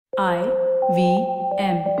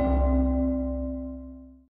IVM.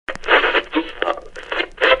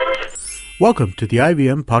 Welcome to the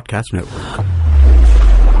IVM Podcast Network.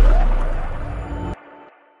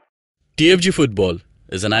 TFG Football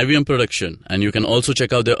is an IVM production, and you can also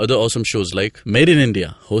check out their other awesome shows like Made in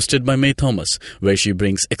India, hosted by May Thomas, where she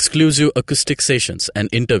brings exclusive acoustic sessions and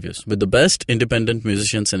interviews with the best independent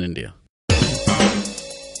musicians in India.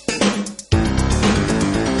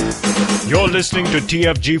 You're listening to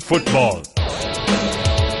TFG Football.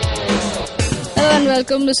 Hello and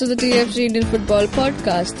welcome. This is the TFG Indian Football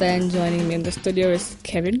Podcast, and joining me in the studio is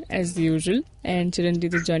Kevin, as usual, and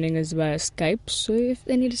Chiranjit is joining us via Skype. So if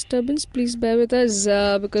any disturbance, please bear with us,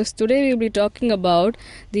 because today we'll be talking about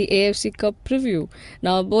the AFC Cup preview.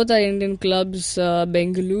 Now, both our Indian clubs,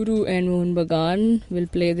 Bengaluru and Mohun Bagan, will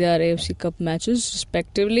play their AFC Cup matches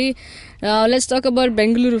respectively. Now, let's talk about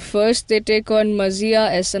Bengaluru first. They take on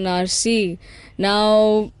Mazia SNRC.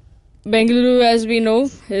 Now, Bengaluru, as we know,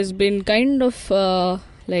 has been kind of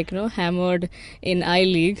hammered in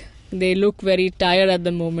I-League. They look very tired at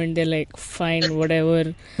the moment. They're like, fine,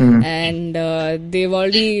 whatever. And they've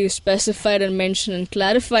already specified and mentioned and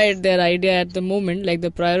clarified their idea at the moment. Like, the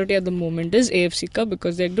priority at the moment is AFC Cup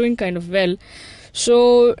because they're doing kind of well.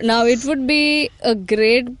 So now it would be a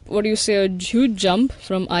great, a huge jump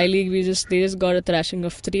from I-League. They just got a thrashing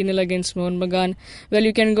of 3-0 against Mohun Bagan. Well,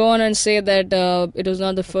 you can go on and say that it was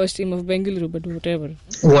not the first team of Bengaluru, but whatever.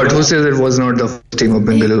 What? Who says it was not the first team of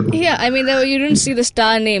Bengaluru? Yeah, I mean, you didn't see the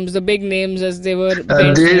star names, the big names as they were.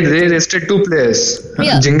 They rested two players.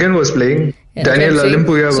 Yeah. Jingan was playing. Yeah, Daniel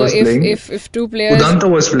Alimpuya was playing. If two players...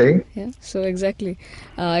 Udanta was playing. Yeah, so exactly.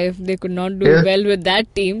 If they could not do well with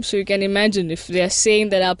that team, so you can imagine if they are saying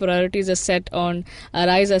that our priorities are set on, our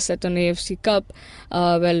eyes are set on AFC Cup,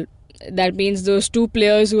 that means those two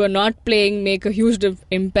players who are not playing make a huge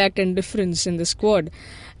impact and difference in the squad.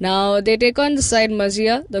 Now, they take on the side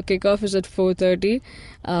Mazia. The kickoff is at 4:30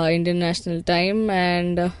 Indian National Time.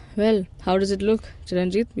 And, how does it look?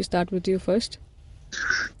 Chiranjit, we start with you first.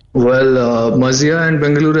 Well, Mazia and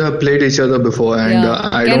Bengaluru have played each other before, and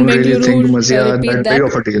I don't really think Mazia are that big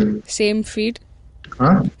of a deal. Same feat?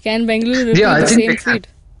 Huh? Can Bengaluru repeat the same feat?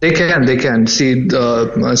 They can. See,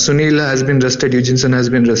 Sunil has been rested, Eugenson has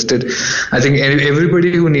been rested. I think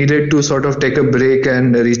everybody who needed to sort of take a break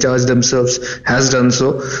and recharge themselves has done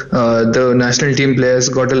so. The national team players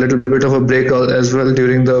got a little bit of a break as well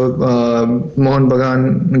during the Mohun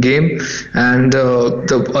Bagan game, and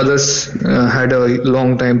the others had a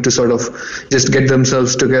long time to sort of just get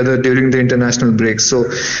themselves together during the international break. So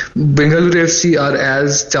Bengaluru FC are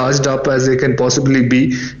as charged up as they can possibly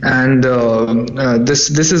be, and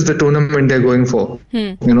this is the tournament they're going for.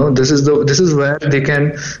 You know, this is where they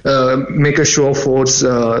can make a show of force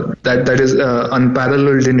that is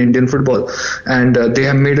unparalleled in Indian football, and they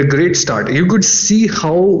have made a great start. You could see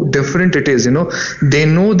how different it is. You know, they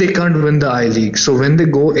know they can't win the I-League, so when they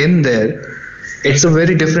go in there, it's a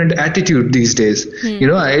very different attitude these days. You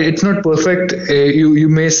know, it's not perfect. You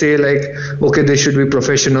may say like, okay, they should be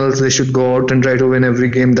professionals. They should go out and try to win every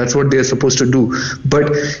game. That's what they're supposed to do.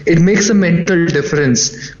 But it makes a mental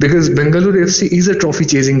difference because Bengaluru FC is a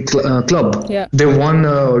trophy-chasing club. Yeah. They won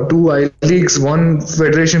 2 I-Leagues, 1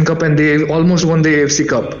 Federation Cup, and they almost won the AFC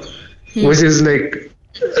Cup, which is like,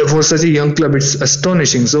 for such a young club, it's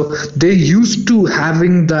astonishing. So they're used to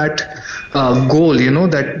having that goal, you know,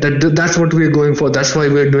 that's what we're going for. That's why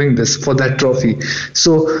we're doing this, for that trophy.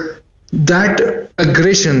 So that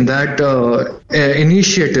aggression, that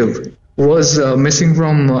initiative was missing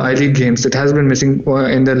from I-League games. It has been missing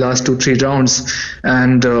in the last 2-3 rounds.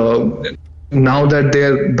 And now that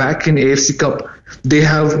they're back in AFC Cup, they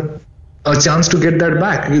have a chance to get that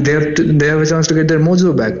back. They have a chance to get their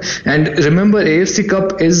mojo back. And remember, AFC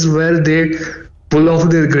Cup is where they pull off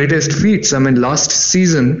their greatest feats. I mean, last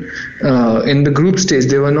season in the group stage,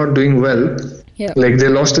 they were not doing well. Yeah. Like, they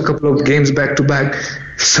lost a couple of games back to back.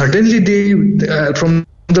 Suddenly, they from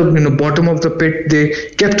the bottom of the pit, they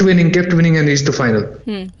kept winning and reached the final.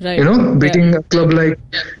 Right. You know, beating a club like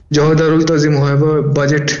Johor Darul Tazim, who have a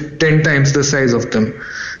budget 10 times the size of them.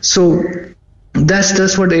 So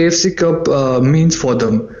that's what AFC Cup means for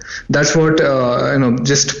them. That's what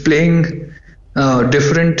just playing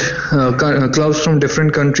different clubs from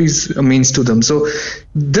different countries means to them. So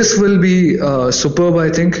this will be superb. I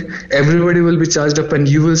think everybody will be charged up, and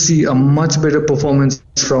you will see a much better performance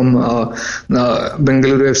from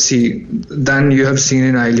Bengaluru FC than you have seen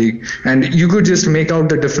in I-League. And you could just make out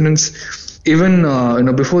the difference even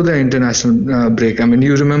before the international break. I mean,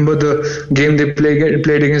 you remember the game they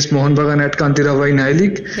played against Mohun Bagan at Kantiravai in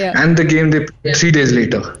I-League, and the game they played 3 days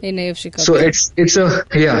later in AFC Cup. So it's a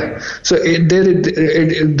So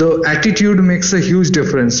the attitude makes a huge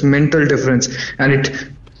difference, mental difference, and it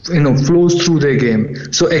flows through their game.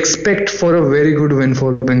 So expect for a very good win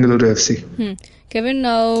for Bengaluru FC. Kevin,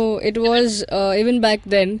 now it was even back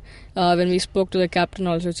then when we spoke to the captain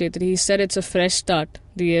also, Chetri, he said it's a fresh start,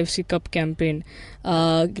 the AFC Cup campaign,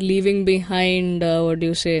 leaving behind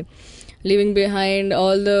leaving behind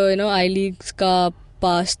all the I-League Cup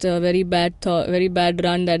past very bad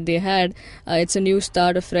run that they had. It's a new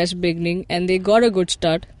start, a fresh beginning, and they got a good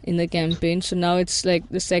start in the campaign. So now it's like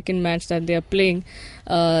the second match that they are playing,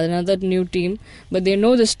 another new team, but they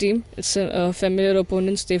know this team. It's familiar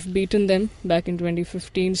opponents. They've beaten them back in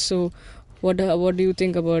 2015. So what do you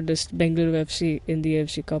think about this Bengaluru FC in the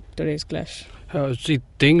AFC Cup, today's clash? See,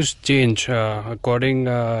 things change according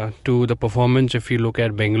to the performance. If you look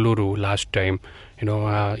at Bengaluru last time,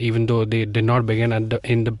 even though they did not begin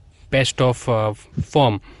in the best of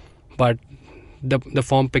form, but the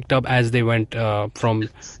form picked up as they went from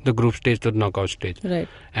the group stage to the knockout stage. Right.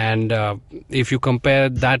 And if you compare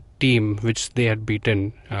that team which they had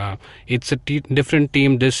beaten, it's a different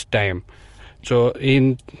team this time. So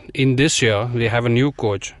in this year, they have a new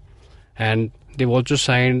coach, and they've also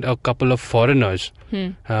signed a couple of foreigners.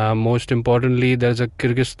 Most importantly, there's a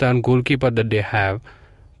Kyrgyzstan goalkeeper that they have,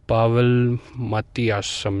 Pavel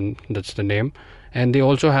Matias, that's the name. And they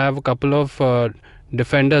also have a couple of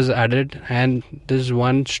defenders added, and there's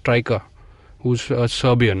one striker who's a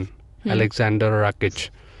Serbian, Alexander Rakic.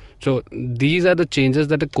 So these are the changes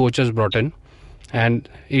that the coach has brought in, and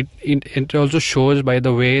it also shows by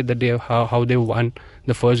the way that how they won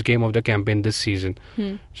the first game of the campaign this season.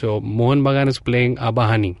 So Mohun Bagan is playing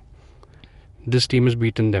Abahani. This team has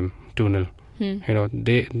beaten them 2-0.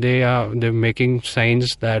 They're making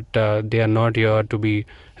signs that they are not here to be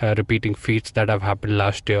repeating feats that have happened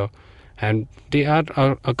last year, and they are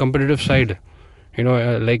a competitive side.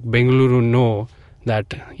 Like Bengaluru know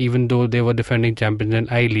that even though they were defending champions in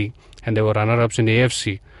I-League and they were runner-ups in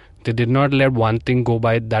AFC, they did not let one thing go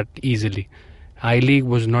by that easily. I-League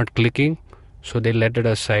was not clicking, so they let it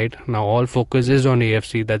aside. Now all focus is on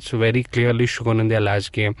AFC. That's very clearly shown in their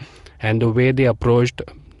last game, and the way they approached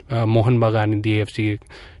Mohun Bagan in the AFC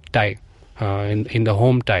tie, in the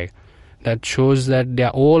home tie, that shows that their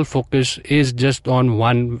whole focus is just on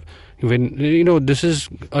one win. This is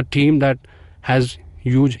a team that has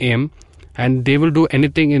huge aim, and they will do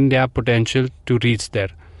anything in their potential to reach there.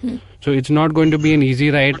 So it's not going to be an easy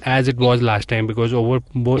ride as it was last time, because over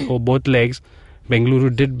both legs,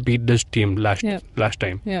 Bengaluru did beat this team last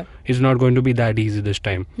time. Yeah. It's not going to be that easy this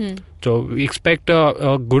time. So we expect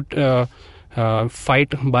a good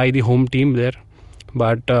fight by the home team there.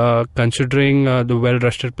 But considering the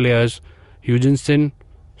well-rested players, Eugensen,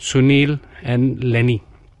 Sunil and Lenny.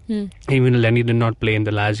 Even Lenny did not play in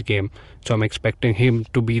the last game, so I'm expecting him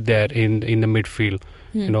to be there in the midfield.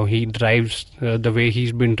 He drives the way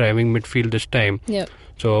he's been driving midfield this time. Yeah.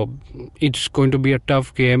 So it's going to be a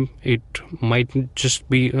tough game. It might just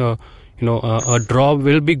be, a draw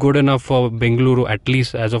will be good enough for Bengaluru, at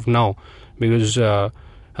least as of now, because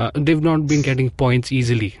they've not been getting points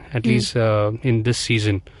easily, at least in this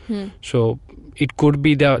season. So it could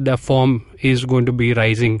be their form is going to be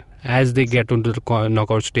rising as they get into the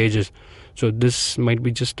knockout stages. So this might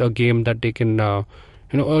be just a game that they can, a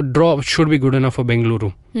draw should be good enough for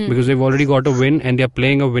Bengaluru, because they've already got a win and they're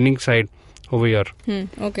playing a winning side over here.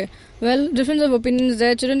 Okay. Well, difference of opinions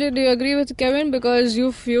there. Chiranjeev, do you agree with Kevin? Because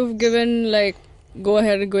you've given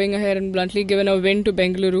going ahead and bluntly given a win to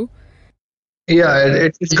Bengaluru. Yeah,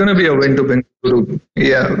 it's going to be a win to Bengaluru.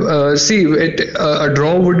 Yeah, a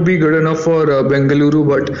draw would be good enough for Bengaluru,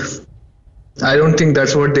 but I don't think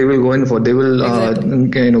that's what they will go in for. They will,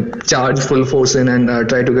 charge full force in and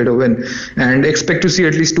try to get a win, and expect to see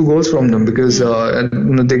at least 2 goals from them, because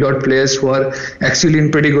they got players who are actually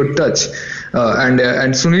in pretty good touch, and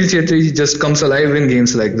Sunil Chetri just comes alive in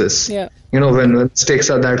games like this. Yeah. When stakes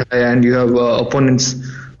are that high and you have opponents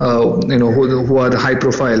who are high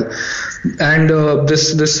profile. And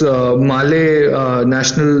this Male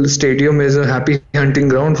National Stadium is a happy hunting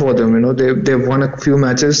ground for them. They've won a few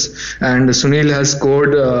matches, and Sunil has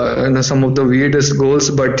scored some of the weirdest goals,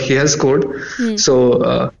 but he has scored.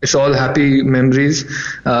 So it's all happy memories.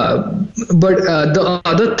 But the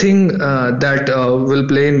other thing that will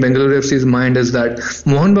play in Bengaluru FC's mind is that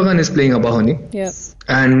Mohun Bagan is playing Abahani. Yeah.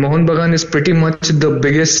 And Mohun Bagan is pretty much the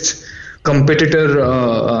biggest competitor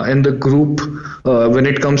in the group when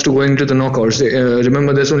it comes to going to the knockouts.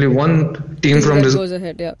 Remember, there's only one team from that this. goes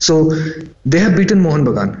ahead, yeah. So they have beaten Mohun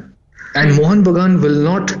Bagan, and Mohun Bagan will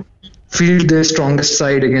not field their strongest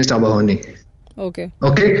side against Abahani. Okay.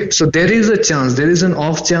 Okay, so there is a chance, there is an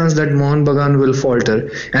off chance that Mohun Bagan will falter,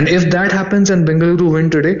 and if that happens and Bengaluru win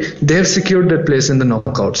today, they have secured their place in the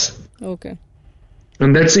knockouts. Okay.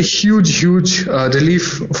 And that's a huge relief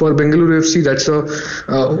for Bengaluru FC. That's a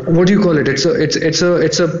what do you call it? It's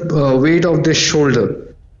a weight off their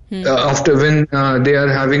shoulder after when they are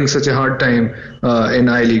having such a hard time in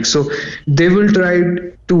I League. So they will try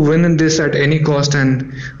to win in this at any cost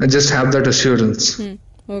and just have that assurance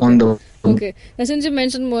on the. Okay. Now, since you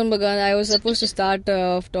mentioned Mohun Bagan, I was supposed to start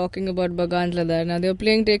off talking about Bagan Ladar. Now, they're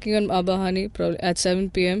taking on Abahani probably at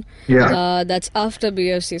 7 p.m. Yeah. That's after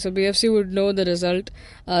BFC. So, BFC would know the result.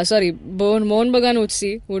 Mohun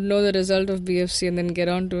Bagan would know the result of BFC and then get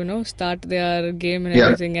on to, start their game and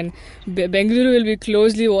everything. And Bengaluru will be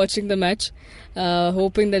closely watching the match,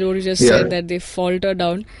 hoping that what you just said, that they falter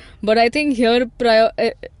down. But I think here,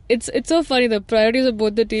 it's so funny. The priorities of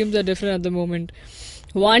both the teams are different at the moment.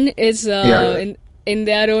 One is in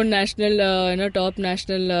their own national, top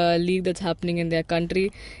national league that's happening in their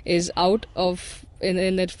country is out of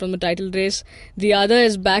in that from the title race. The other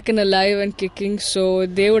is back and alive and kicking, so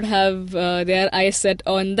they would have their eyes set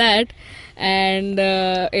on that. And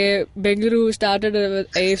Bengaluru started an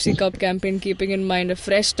AFC Cup campaign keeping in mind a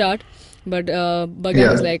fresh start. But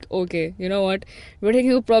Bagan is like, okay, you know what? We're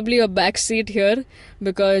taking probably a back seat here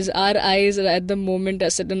because our eyes are at the moment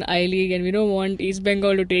are set in I League and we don't want East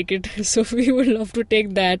Bengal to take it. So we would love to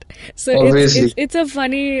take that. So it's a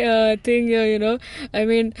funny thing here, I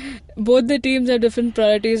mean, both the teams have different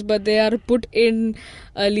priorities, but they are put in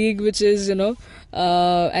a league which is, and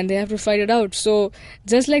they have to fight it out. So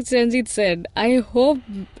just like Sanjeet said, I hope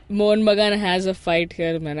Mohun Bagan has a fight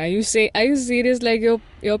here, man. Are you serious? Like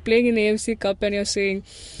you're playing in the AFC Cup and you're saying,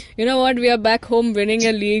 you know what, we are back home winning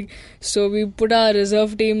a league, so we put our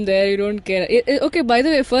reserve team there. You don't care. Okay, by the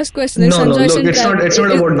way, first question is Sanjay. No, look, it's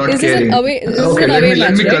not about not caring.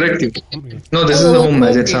 Let me correct you. No, this is a home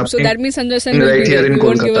match. It's happening. So that means Sanjay Sen right here in Kolkata.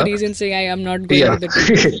 Won't give a reason saying I am not going with the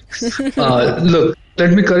team. Look.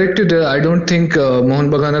 Let me correct you there. I don't think Mohun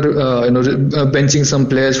Bagan are benching some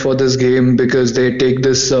players for this game because they take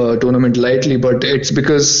this tournament lightly, but it's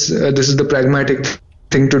because this is the pragmatic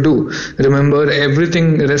thing to do. Remember,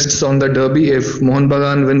 everything rests on the derby. If Mohun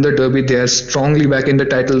Bagan win the derby, they are strongly back in the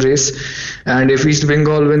title race, and if East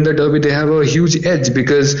Bengal win the derby, they have a huge edge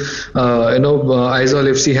because Aizawl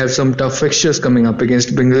FC have some tough fixtures coming up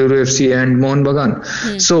against Bengaluru FC and Mohun Bagan.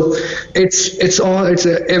 So it's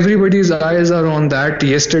everybody's eyes are on that.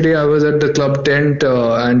 Yesterday I was at the club tent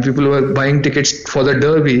and people were buying tickets for the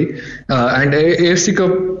derby, and AFC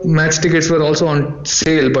Cup match tickets were also on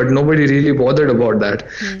sale, but nobody really bothered about that.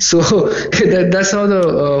 So that's how the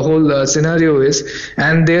whole scenario is.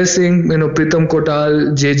 And they're saying, Pritam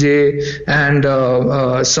Kotal, JJ, and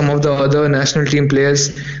some of the other national team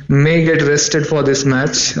players may get rested for this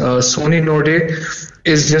match. Sony Node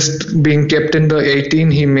is just being kept in the 18.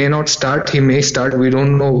 He may not start. He may start. We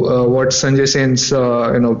don't know what Sanjay Sen's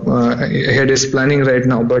head is planning right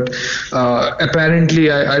now. But apparently,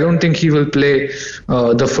 I don't think he will play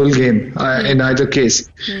the full game in either case.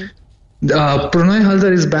 Pranay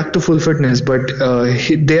Haldar is back to full fitness, but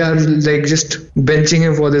they are like just benching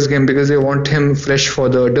him for this game because they want him fresh for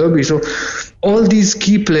the derby. So all these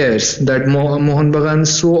key players that Mohun Bagan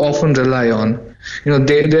so often rely on,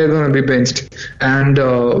 they're going to be benched, and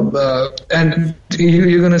you're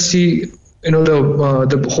going to see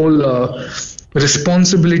the whole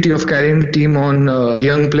responsibility of carrying the team on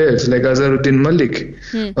young players like Azharuddin Malik,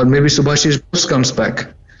 or maybe Subhashish Bose comes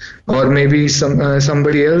back. Or maybe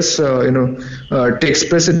somebody else, takes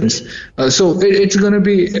precedence. So it's going to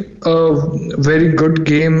be a very good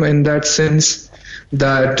game in that sense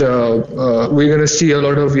that we're going to see a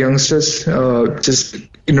lot of youngsters just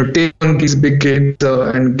take on these big games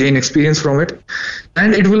and gain experience from it.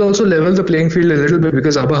 And it will also level the playing field a little bit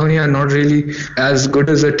because Abahani are not really as good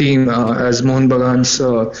as a team as Mohun Bagan's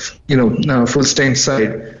full strength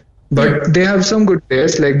side. But they have some good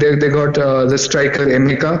players, like they got the striker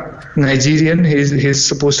Emeka, Nigerian. He's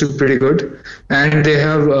supposed to be pretty good, and they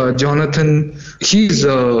have Jonathan. He's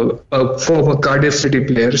a former Cardiff City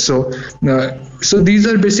player. So these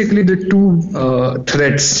are basically the two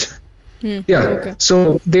threats. Okay.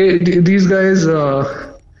 So these guys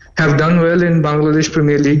have done well in Bangladesh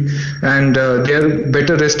Premier League, and they are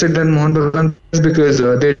better rested than Mohun Bagan because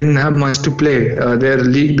they didn't have much to play. Their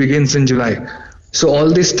league begins in July. So all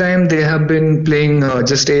this time they have been playing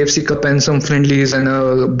just AFC Cup and some friendlies and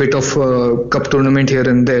a bit of cup tournament here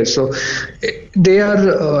and there. So they are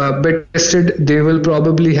a bit tested. They will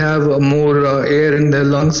probably have more air in their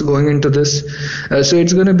lungs going into this. So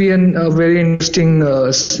it's going to be a very interesting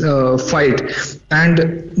fight.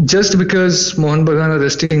 And just because Mohun Bagan are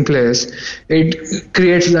resting players, it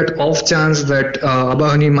creates that off chance that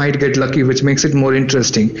Abahani might get lucky, which makes it more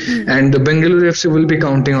interesting. And the Bengaluru FC will be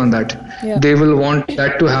counting on that. Yeah. They will want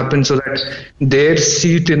that to happen so that their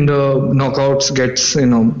seat in the knockouts gets,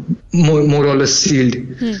 more or less sealed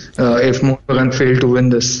if Mohun Bagan fail to win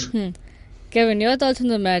this. Kevin, your thoughts on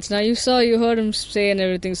the match. Now you heard him say and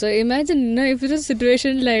everything. So imagine, if it's a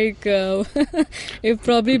situation like if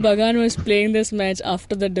probably Bagan was playing this match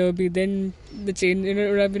after the derby, then the change, it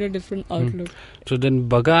would have been a different outlook. So then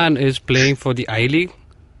Bagan is playing for the I-League,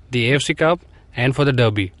 the AFC Cup, and for the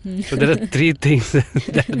derby. So there are three things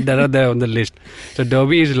that are there on the list. So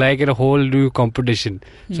derby is like a whole new competition.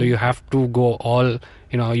 So you have to go all.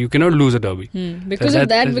 You cannot lose a derby. Because of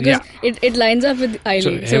that, because it lines up with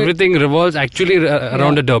I-League. So everything revolves actually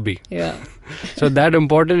around the derby. Yeah. So that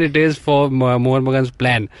important it is for Mohun Bagan's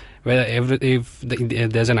plan. Whether if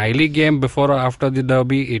there's an I-League game before or after the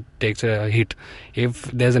derby, it takes a hit. If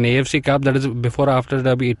there's an AFC Cup that is before or after the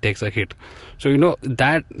derby, it takes a hit. So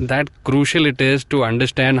that crucial it is to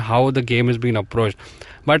understand how the game is being approached.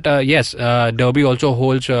 But yes, derby also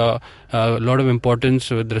holds a lot of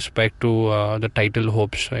importance with respect to the title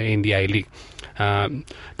hopes in the I-League.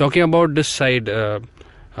 Talking about this side,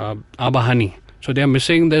 Abahani. So they are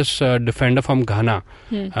missing this defender from Ghana.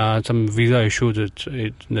 Some visa issues.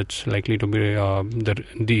 That's likely to be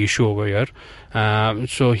the issue over here.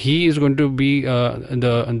 So he is going to be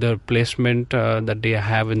the replacement that they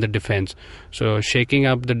have in the defense. So shaking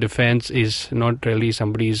up the defense is not really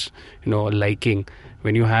somebody's liking.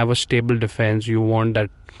 When you have a stable defense, you want that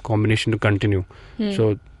combination to continue.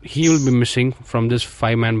 So he will be missing from this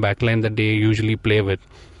 5-man backline that they usually play with.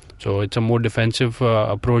 So it's a more defensive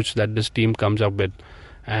approach that this team comes up with.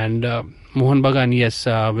 And Mohun Bagan, yes,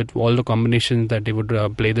 with all the combinations that they would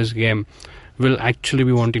play this game, will actually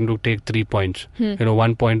be wanting to take 3 points.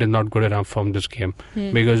 1 point is not good enough from this game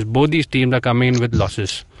because both these teams are coming in with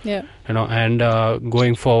losses. Yeah. And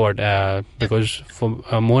going forward, because for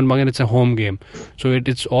Mohun Bagan it's a home game, so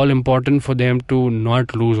it's all important for them to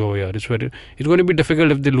not lose over here. It's going to be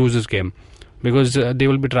difficult if they lose this game because they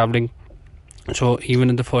will be travelling. So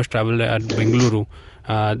even in the first travel at Bengaluru,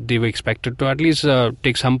 they were expected to at least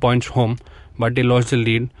take some points home, but they lost the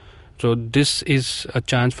lead. So this is a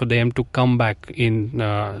chance for them to come back in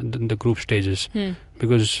the group stages.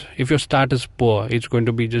 Because if your start is poor, it's going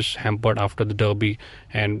to be just hampered after the derby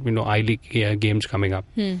and I-League games coming up.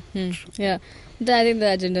 Yeah, I think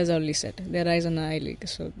the agenda is already set. Their eyes on the I-League,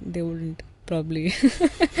 so they wouldn't probably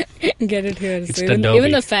get it here. It's So the even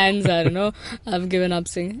derby. the fans are, I've given up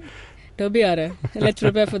saying, derby aa raha hai. Let's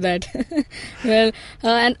prepare for that. Well,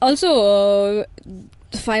 and also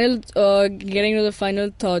getting to the final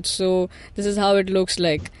thoughts. So this is how it looks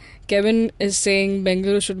like. Kevin is saying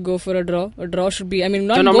Bengaluru should go for a draw. A draw should be, I'm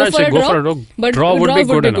not saying go for a draw. But Draw would be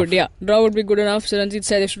good enough. Yeah, draw would be good enough. Chiranjit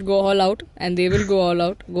said they should go all out, and they will go all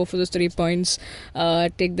out. Go for those 3 points.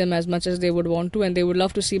 Take them as much as they would want to, and they would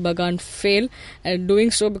love to see Bagan fail, and doing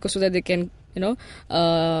so because so that they can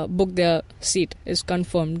book their seat is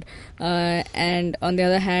confirmed. And on the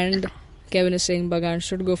other hand, Kevin is saying Bagan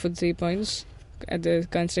should go for 3 points,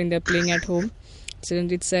 considering they're playing at home.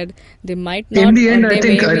 Chiranjit said they might not. In the end, I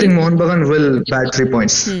think maybe. Mohun Bagan will bat 3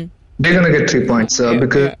 points. They're gonna get 3 points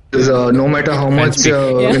because no matter how much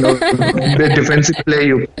the defensive play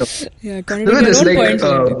you. Yeah, according Look to at their this, own like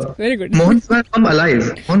points. Very good. Mohun Bagan come alive.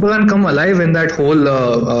 Mohun Bagan come alive in that whole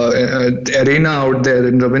arena out there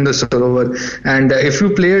in Rabindra Sarovar. And if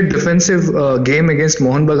you play a defensive game against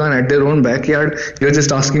Mohun Bagan at their own backyard, you're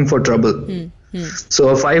just asking for trouble. So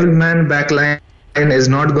a 5-man backline is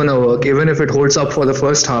not going to work even if it holds up for the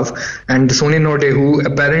first half. And Sony Note, who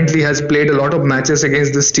apparently has played a lot of matches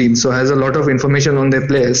against this team, so has a lot of information on their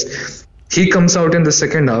players, he comes out in the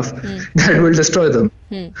second half, that will destroy them.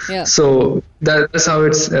 Yeah. So that's how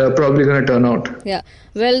it's probably going to turn out. Yeah.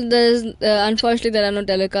 Well, there's unfortunately there are no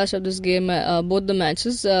telecasts of this game, both the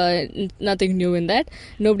matches. Nothing new in that.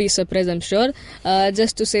 Nobody's surprised, I'm sure.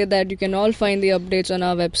 Just to say that you can all find the updates on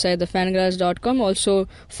our website, thefangirls.com. Also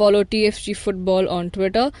follow TFG Football on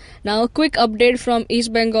Twitter. Now, a quick update from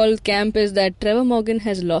East Bengal camp is that Trevor Morgan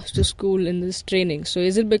has lost to school in this training. So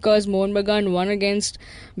is it because Mohun Bagan won against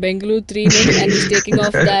Bengaluru 3-0 and he's taking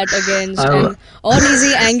off that against, or is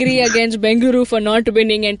he angry against Bengaluru for not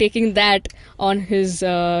winning and taking that on his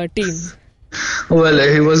team? Well,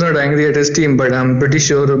 he was not angry at his team, but I'm pretty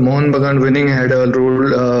sure Mohun Bagan winning had a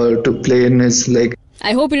role to play in his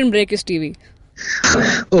I hope he didn't break his TV.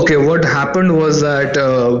 Okay, what happened was that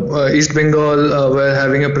East Bengal were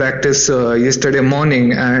having a practice yesterday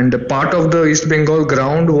morning, and part of the East Bengal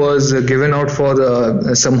ground was given out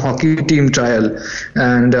for some hockey team trial,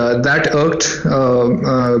 and that irked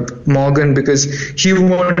Morgan because he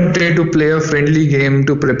wanted to play a friendly game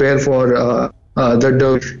to prepare for the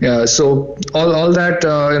derby. So all that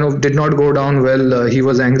did not go down well. He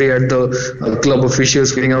was angry at the club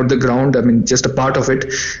officials cleaning out the ground. I mean, just a part of it,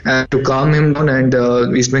 and to calm him down. And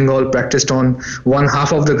East Bengal practiced on one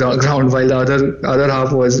half of the ground while the other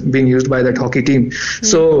half was being used by that hockey team.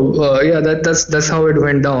 So that's how it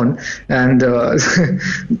went down. And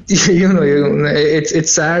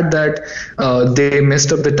it's sad that they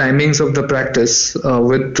messed up the timings of the practice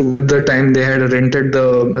with the time they had rented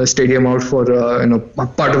the stadium out for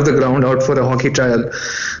part of the ground out for a hockey trial.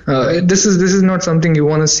 This is not something you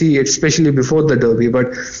want to see, especially before the derby.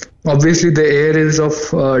 But obviously, the air is of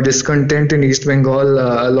discontent in East Bengal.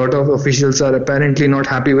 A lot of officials are apparently not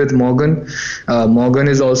happy with Morgan. Morgan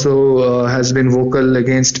is also has been vocal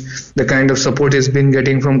against the kind of support he's been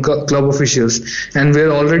getting from club officials, and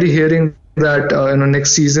we're already hearing that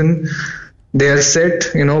next season they are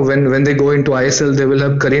set, when they go into ISL, they will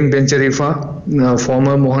have Karim Bencharifa,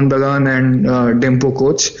 former Mohun Bagan and Dempo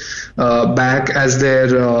coach, back as their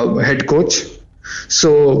head coach.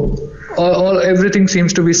 So everything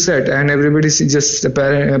seems to be set, and everybody's just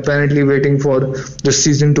apparently waiting for the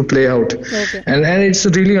season to play out. Okay. And it's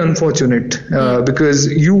really unfortunate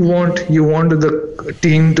because you want the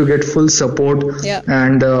team to get full support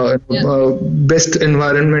and best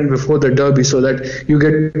environment before the derby, so that you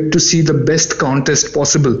get to see the best contest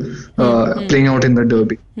possible playing out in the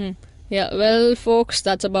derby. Yeah, well, folks,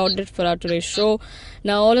 that's about it for our today's show.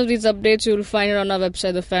 Now, all of these updates, you'll find it on our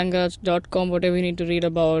website, thefangirls.com, whatever you need to read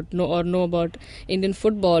about know about Indian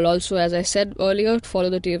football. Also, as I said earlier, follow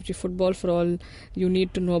the TFG football for all you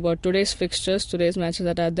need to know about today's fixtures, today's matches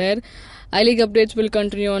that are there. I-League updates will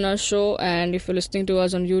continue on our show, and if you're listening to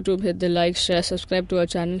us on YouTube, hit the like, share, subscribe to our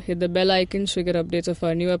channel, hit the bell icon so you get updates of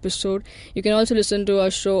our new episode. You can also listen to our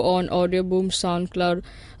show on Audio Boom, SoundCloud,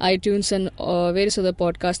 iTunes, and various other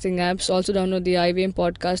podcasting apps. Also download the IVM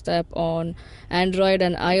podcast app on Android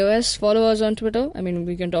and iOS. Follow us on Twitter. I mean,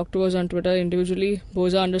 we can talk to us on Twitter individually.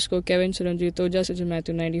 Boza_Kevin, Chiranjeev Toja, Sijin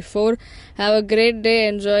Matthew 94. Have a great day.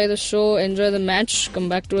 Enjoy the show. Enjoy the match. Come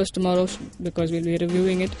back to us tomorrow because we'll be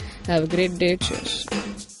reviewing it. Have a great day. Cheers.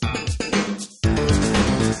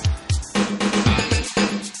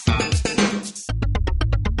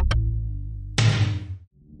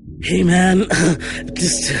 Hey man,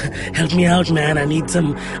 just help me out, man. I need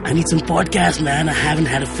some podcasts, man. I haven't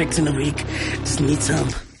had a fix in a week. Just need some.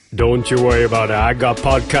 Don't you worry about it. I got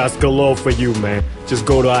podcast galore for you, man. Just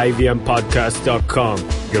go to ivmpodcast.com.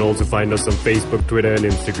 You can also find us on Facebook, Twitter, and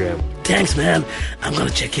Instagram. Thanks, man. I'm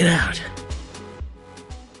gonna check it out.